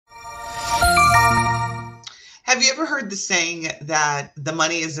Have you ever heard the saying that the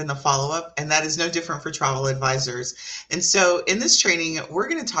money is in the follow-up? And that is no different for travel advisors. And so in this training, we're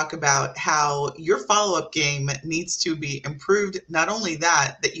going to talk about how your follow-up game needs to be improved. Not only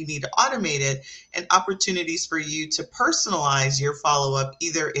that, that you need to automate it, and opportunities for you to personalize your follow-up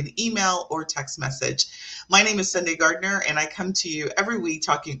either in email or text message. My name is Sunday Gardner, and I come to you every week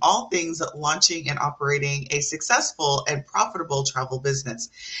talking all things launching and operating a successful and profitable travel business.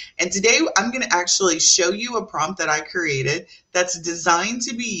 And today I'm going to actually show you a prompt that I created that's designed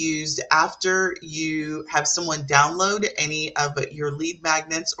to be used after you have someone download any of your lead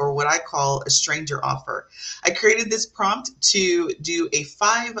magnets, or what I call a stranger offer. I created this prompt to do a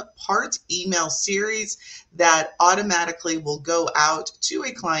 5-part email series that automatically will go out to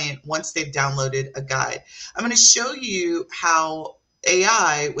a client once they've downloaded a guide. I'm going to show you how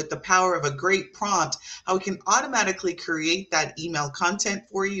AI, with the power of a great prompt, how it can automatically create that email content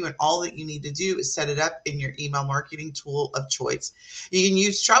for you, and all that you need to do is set it up in your email marketing tool of choice. You can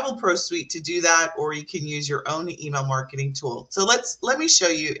use Travel Pro Suite to do that, or you can use your own email marketing tool. So let me show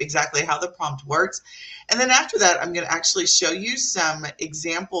you exactly how the prompt works. And then after that, I'm going to actually show you some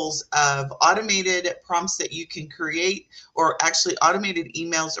examples of automated prompts that you can create, or actually automated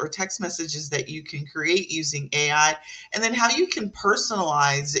emails or text messages that you can create using AI, and then how you can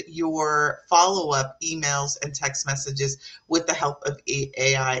personalize your follow-up emails and text messages with the help of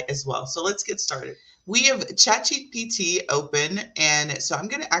AI as well. So let's get started. We have ChatGPT open, and so I'm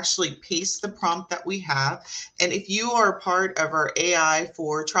going to actually paste the prompt that we have. And if you are part of our AI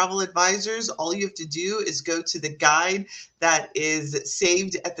for travel advisors, all you have to do is go to the guide that is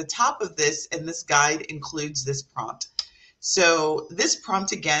saved at the top of this, and this guide includes this prompt. So this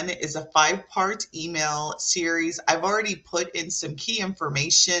prompt, again, is a 5-part email series. I've already put in some key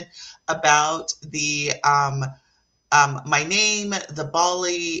information about the my name, the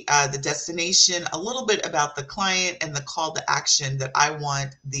Bali, the destination, a little bit about the client, and the call to action that I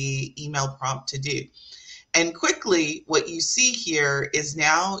want the email prompt to do. And quickly, what you see here is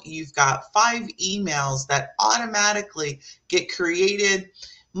now you've got 5 emails that automatically get created.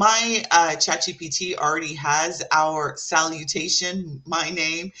 My ChatGPT already has our salutation, my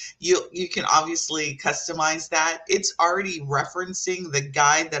name. You can obviously customize that. It's already referencing the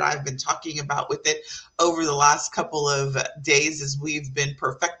guide that I've been talking about with it over the last couple of days as we've been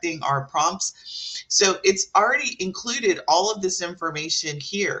perfecting our prompts. So it's already included all of this information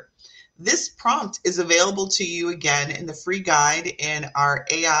here. This prompt is available to you again in the free guide in our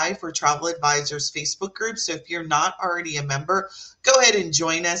AI for Travel Advisors Facebook group. So if you're not already a member, go ahead and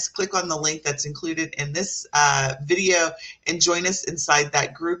join us. Click on the link that's included in this video and join us inside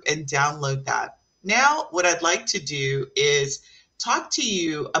that group and download that. Now, what I'd like to do is talk to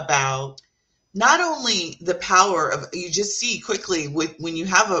you about not only the power of, you just see quickly when you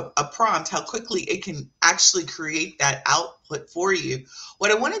have a prompt, how quickly it can actually create that output for you.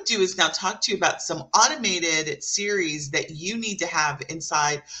 What I want to do is now talk to you about some automated series that you need to have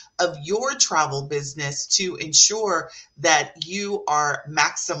inside of your travel business to ensure that you are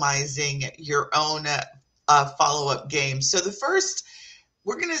maximizing your own follow-up game. So the first,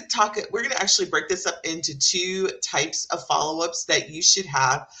 we're going to actually break this up into 2 types of follow-ups that you should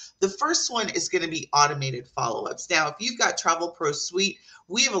have. The first one is going to be automated follow-ups. Now, if you've got Travel Pro Suite,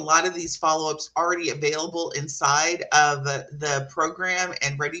 we have a lot of these follow-ups already available inside of the program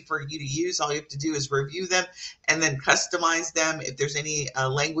and ready for you to use. All you have to do is review them and then customize them if there's any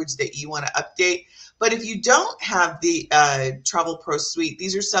language that you want to update. But if you don't have the Travel Pro Suite,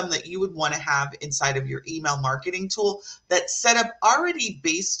 these are some that you would want to have inside of your email marketing tool that's set up already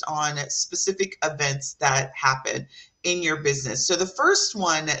based on specific events that happen in your business. So the first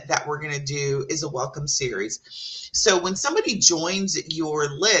one that we're going to do is a welcome series. So when somebody joins your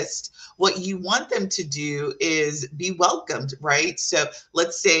list, what you want them to do is be welcomed, right? So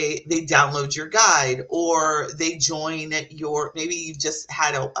let's say they download your guide, or they join maybe you've just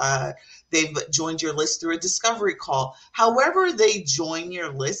had they've joined your list through a discovery call. However they join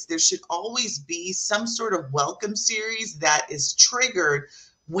your list, there should always be some sort of welcome series that is triggered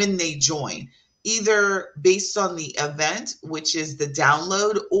when they join, either based on the event, which is the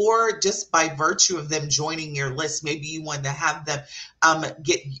download, or just by virtue of them joining your list. Maybe you want to have them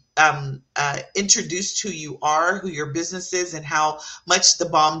get introduced to who you are, who your business is, and how much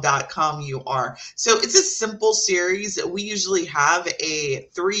thebomb.com you are. So it's a simple series. We usually have a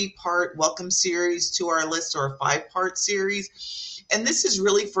 3-part welcome series to our list, or a 5-part series. And this is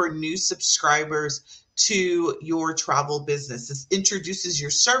really for new subscribers to your travel business. This introduces your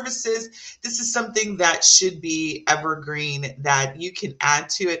services. This is something that should be evergreen, that you can add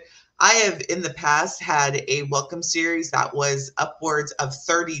to it. I have in the past had a welcome series that was upwards of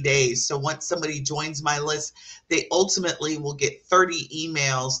 30 days. So once somebody joins my list, they ultimately will get 30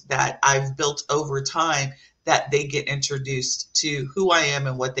 emails that I've built over time that they get introduced to who I am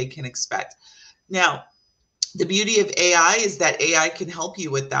and what they can expect. Now, the beauty of AI is that AI can help you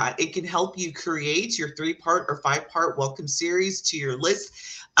with that. It can help you create your 3-part or 5-part welcome series to your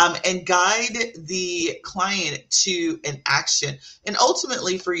list, and guide the client to an action. And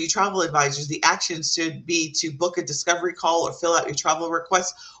ultimately, for you travel advisors, the action should be to book a discovery call or fill out your travel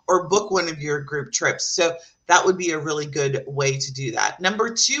request or book one of your group trips. So that would be a really good way to do that.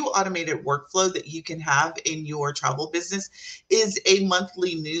 Number 2 automated workflow that you can have in your travel business is a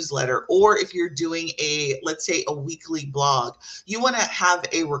monthly newsletter, or if you're doing let's say a weekly blog, you want to have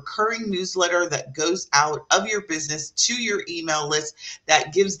a recurring newsletter that goes out of your business to your email list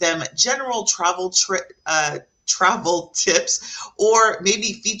that gives them general travel tips, or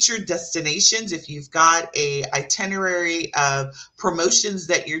maybe featured destinations. If you've got a itinerary of promotions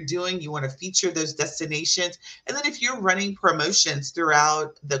that you're doing, you want to feature those destinations. And then if you're running promotions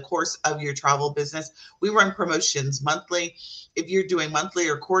throughout the course of your travel business, we run promotions monthly. If you're doing monthly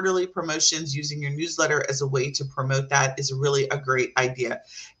or quarterly promotions, using your newsletter as a way to promote that is really a great idea.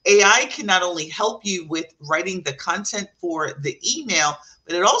 AI can not only help you with writing the content for the email,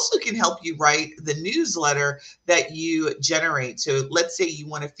 but it also can help you write the newsletter that you generate. So let's say you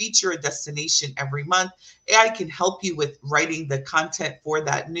want to feature a destination every month. AI can help you with writing the content for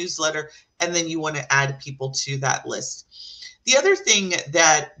that newsletter, and then you want to add people to that list. The other thing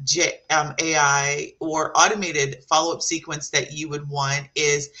that AI or automated follow-up sequence that you would want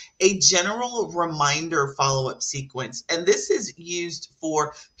is a general reminder follow-up sequence. And this is used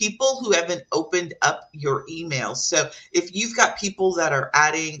for people who haven't opened up your emails. So if you've got people that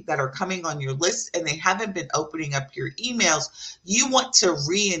are coming on your list and they haven't been opening up your emails, you want to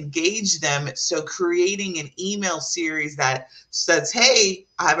re-engage them. So creating an email series that says, hey,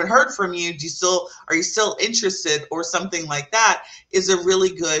 I haven't heard from you. Are you still interested, or something like that, is a really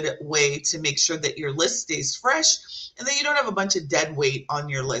good way to make sure that your list stays fresh and that you don't have a bunch of dead weight on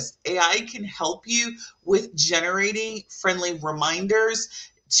your list. AI can help you with generating friendly reminders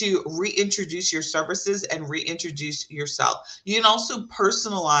to reintroduce your services and reintroduce yourself. You can also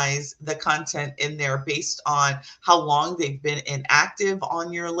personalize the content in there based on how long they've been inactive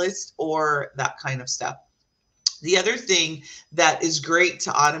on your list or that kind of stuff. The other thing that is great to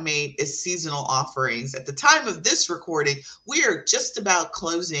automate is seasonal offerings. At the time of this recording, we are just about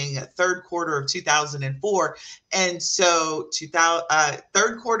closing third quarter of 2004. And so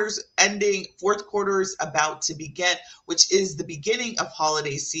third quarter's ending, fourth quarter is about to begin, which is the beginning of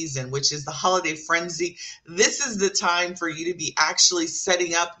holiday season, which is the holiday frenzy. This is the time for you to be actually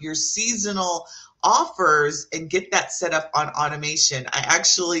setting up your seasonal offers and get that set up on automation. I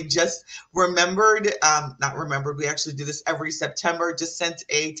actually just not remembered, we actually do this every September, just sent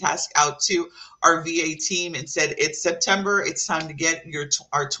a task out to our VA team and said, it's September, it's time to get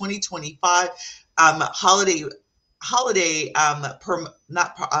our 2025 holiday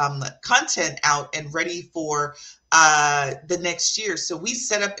content out and ready for the next year. So we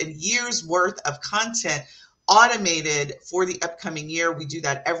set up a year's worth of content automated for the upcoming year. We do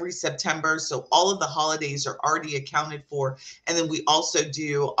that every September. So all of the holidays are already accounted for. And then we also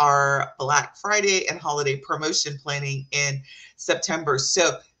do our Black Friday and holiday promotion planning in September.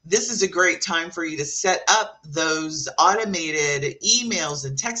 So this is a great time for you to set up those automated emails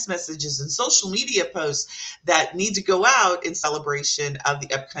and text messages and social media posts that need to go out in celebration of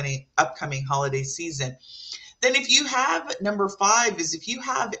the upcoming holiday season. Then if you have, number 5 is if you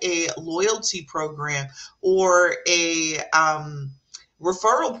have a loyalty program or a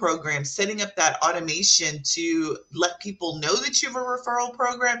referral program, setting up that automation to let people know that you have a referral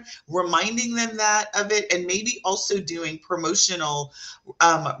program, reminding them of it, and maybe also doing promotional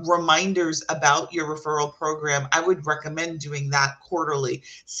reminders about your referral program. I would recommend doing that quarterly.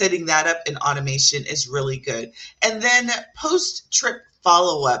 Setting that up in automation is really good. And then post-trip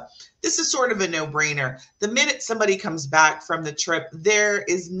follow-up. This is sort of a no-brainer. The minute somebody comes back from the trip, there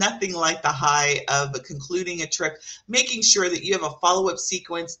is nothing like the high of concluding a trip, making sure that you have a follow-up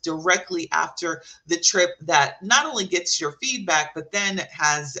sequence directly after the trip that not only gets your feedback, but then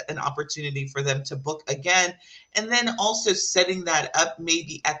has an opportunity for them to book again. And then also setting that up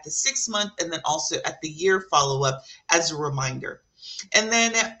maybe at the 6-month and then also at the year follow-up as a reminder. And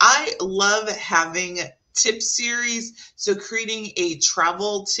then I love having tip series. So creating a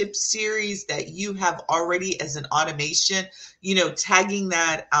travel tip series that you have already as an automation, tagging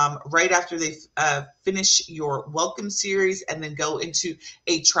that right after they finish your welcome series and then go into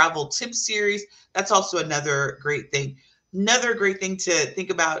a travel tip series. That's also another great thing. Another great thing to think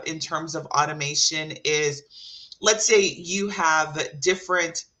about in terms of automation is, let's say you have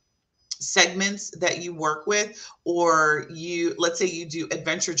different segments that you work with, or let's say you do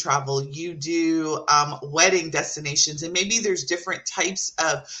adventure travel, you do wedding destinations, and maybe there's different types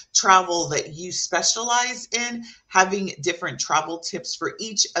of travel that you specialize in. Having different travel tips for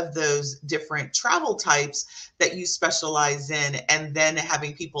each of those different travel types that you specialize in, and then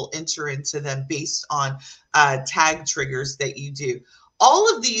having people enter into them based on tag triggers that you do.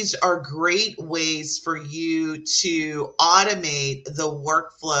 All of these are great ways for you to automate the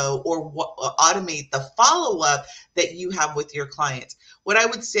workflow, or automate the follow-up that you have with your clients. What I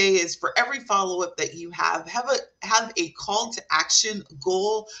would say is, for every follow-up that you have a call to action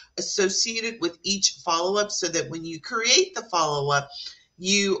goal associated with each follow-up, so that when you create the follow-up,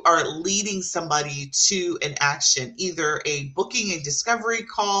 you are leading somebody to an action, either a booking a discovery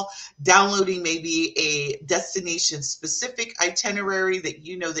call, downloading maybe a destination specific itinerary that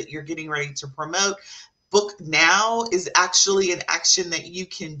you know that you're getting ready to promote. Book now is actually an action that you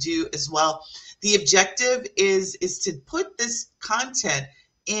can do as well. The objective is to put this content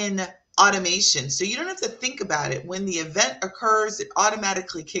in automation, so you don't have to think about it. When the event occurs, it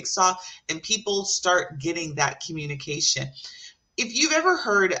automatically kicks off and people start getting that communication. If you've ever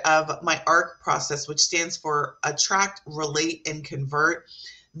heard of my ARC process, which stands for attract, relate, and convert,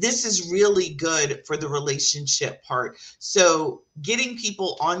 this is really good for the relationship part. So getting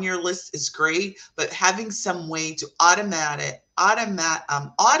people on your list is great, but having some way to automate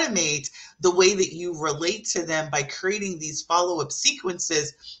the way that you relate to them by creating these follow-up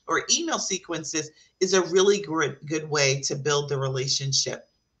sequences or email sequences is a really good way to build the relationship.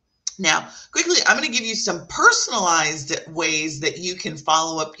 Now, quickly, I'm going to give you some personalized ways that you can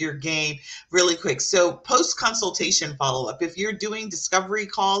follow up your game really quick. So post-consultation follow-up. If you're doing discovery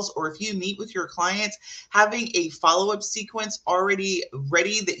calls, or if you meet with your clients, having a follow-up sequence already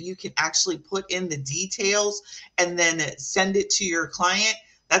ready that you can actually put in the details and then send it to your client,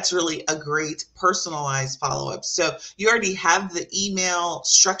 that's really a great personalized follow-up. So you already have the email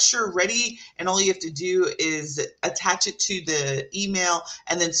structure ready, and all you have to do is attach it to the email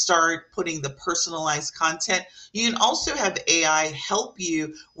and then start putting the personalized content. You can also have AI help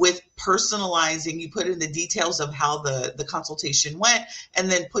you with personalizing. You put in the details of how the consultation went, and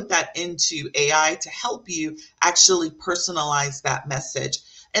then put that into AI to help you actually personalize that message.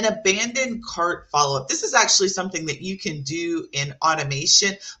 An abandoned cart follow-up. This is actually something that you can do in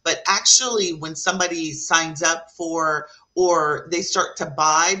automation, but actually when somebody signs up for, or they start to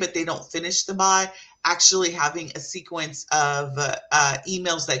buy, but they don't finish the buy, actually having a sequence of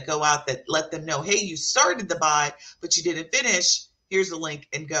emails that go out that let them know, hey, you started the buy, but you didn't finish. Here's a link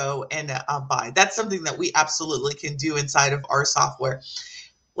and go and buy. That's something that we absolutely can do inside of our software.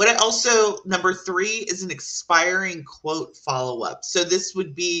 What I also, number 3 is an expiring quote follow-up. So this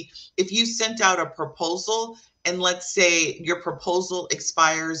would be if you sent out a proposal, and let's say your proposal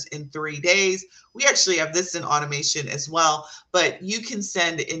expires in 3 days. We actually have this in automation as well, but you can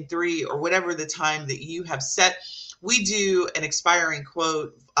send in 3 or whatever the time that you have set. We do an expiring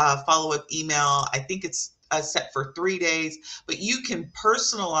quote follow-up email. I think it's set for 3 days, but you can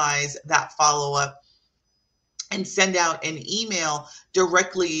personalize that follow-up and send out an email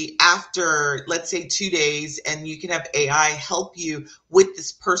directly after, let's say, 2 days, and you can have AI help you with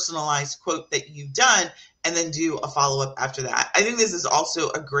this personalized quote that you've done, and then do a follow-up after that. I think this is also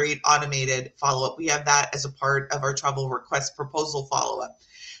a great automated follow-up. We have that as a part of our travel request proposal follow-up.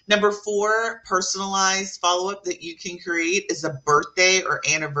 Number 4, personalized follow-up that you can create is a birthday or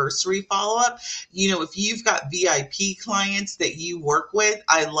anniversary follow-up. If you've got VIP clients that you work with,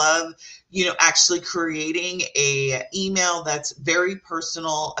 I love, actually creating a email that's very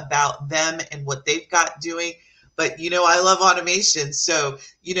personal about them and what they've got doing. But, I love automation. So,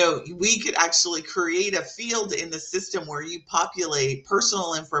 we could actually create a field in the system where you populate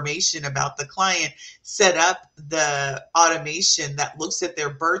personal information about the client, set up the automation that looks at their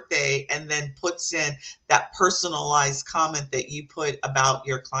birthday and then puts in that personalized comment that you put about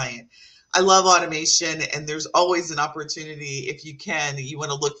your client. I love automation, and there's always an opportunity. If you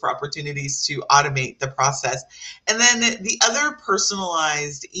want to look for opportunities to automate the process. And then the other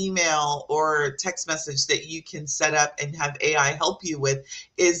personalized email or text message that you can set up and have AI help you with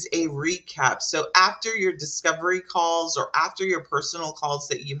is a recap. So after your discovery calls or after your personal calls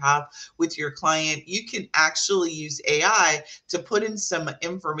that you have with your client, you can actually use AI to put in some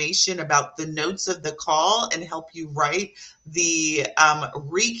information about the notes of the call and help you write the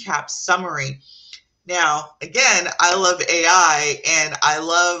recap summary. Now, again, I love AI and I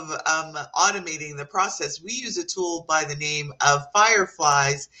love automating the process. We use a tool by the name of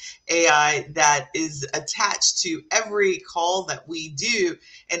Fireflies AI that is attached to every call that we do.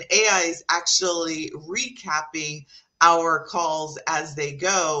 And AI is actually recapping our calls as they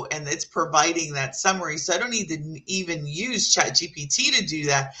go, and it's providing that summary. So I don't need to even use ChatGPT to do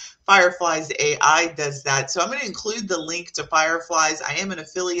that. Fireflies AI does that. So I'm going to include the link to Fireflies. I am an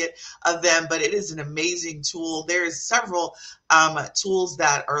affiliate of them, but it is an amazing tool. There's several tools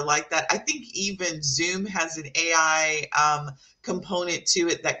that are like that. I think even Zoom has an AI component to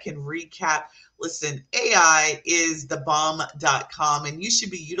it that can recap. Listen, AI is the bomb.com, and you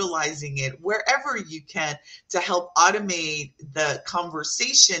should be utilizing it wherever you can to help automate the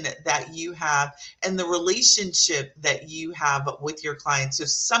conversation that you have and the relationship that you have with your clients. So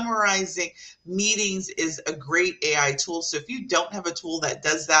summarizing meetings is a great AI tool. So if you don't have a tool that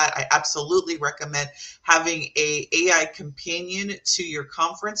does that, I absolutely recommend having a AI companion to your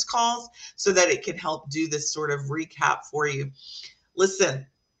conference calls so that it can help do this sort of recap for you. Listen,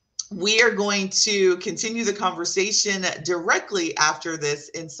 we are going to continue the conversation directly after this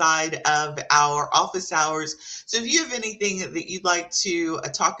inside of our office hours. So if you have anything that you'd like to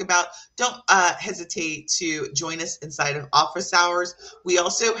talk about, don't hesitate to join us inside of office hours. We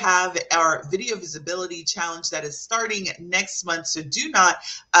also have our video visibility challenge that is starting next month. So do not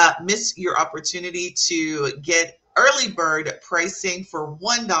miss your opportunity to get early bird pricing for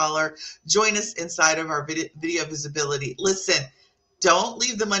 $1. Join us inside of our video visibility. Listen, don't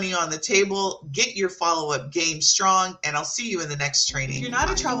leave the money on the table. Get your follow-up game strong, and I'll see you in the next training. If you're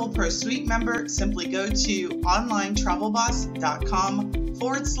not a Travel Pro Suite member, simply go to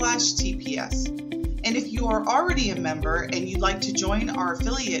onlinetravelboss.com/TPS. And if you are already a member and you'd like to join our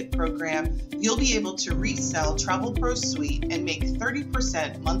affiliate program, you'll be able to resell Travel Pro Suite and make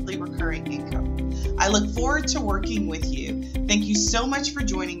 30% monthly recurring income. I look forward to working with you. Thank you so much for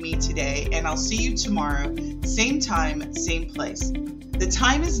joining me today, and I'll see you tomorrow, same time, same place. The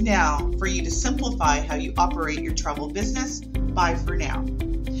time is now for you to simplify how you operate your travel business. Bye for now.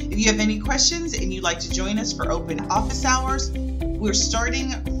 If you have any questions and you'd like to join us for open office hours, we're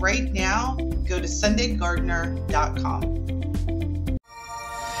starting right now. Go to sundaygardner.com.